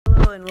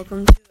and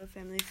welcome to a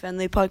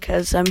family-friendly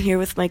podcast. I'm here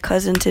with my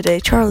cousin today,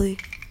 Charlie.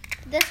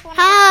 This one.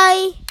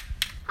 Hi.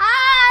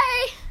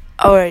 Hi.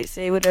 Alright,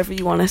 say whatever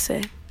you want to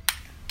say.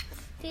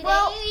 Today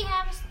we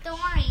have a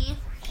story.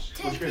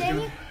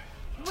 Today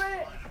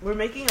We're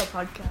making a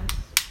podcast.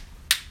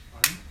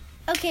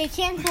 okay,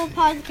 cancel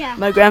podcast.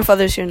 My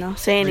grandfather's here now.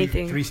 Say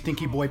anything. Three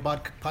Stinky Boy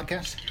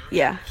podcast?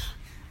 Yeah.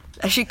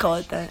 I should call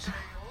it that.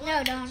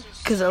 No, don't.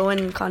 Because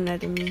Owen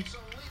Conrad and me.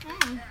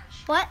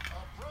 What?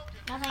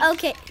 Nothing.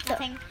 Okay. So,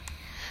 Nothing.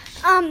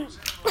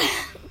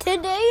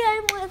 today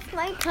I'm with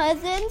my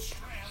cousins,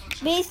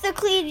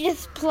 basically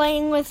just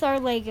playing with our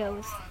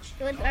Legos.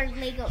 With our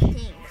Lego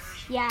things.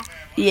 Yeah.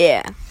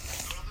 Yeah.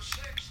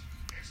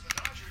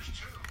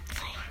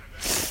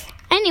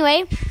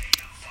 Anyway,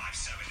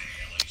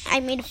 I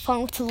made a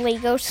phone with the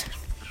Legos.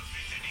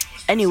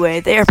 Anyway,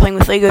 they are playing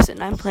with Legos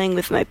and I'm playing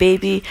with my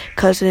baby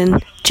cousin,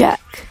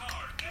 Jack.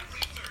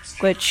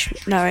 Which,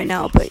 not right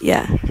now, but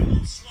yeah.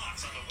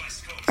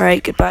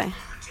 Alright, goodbye.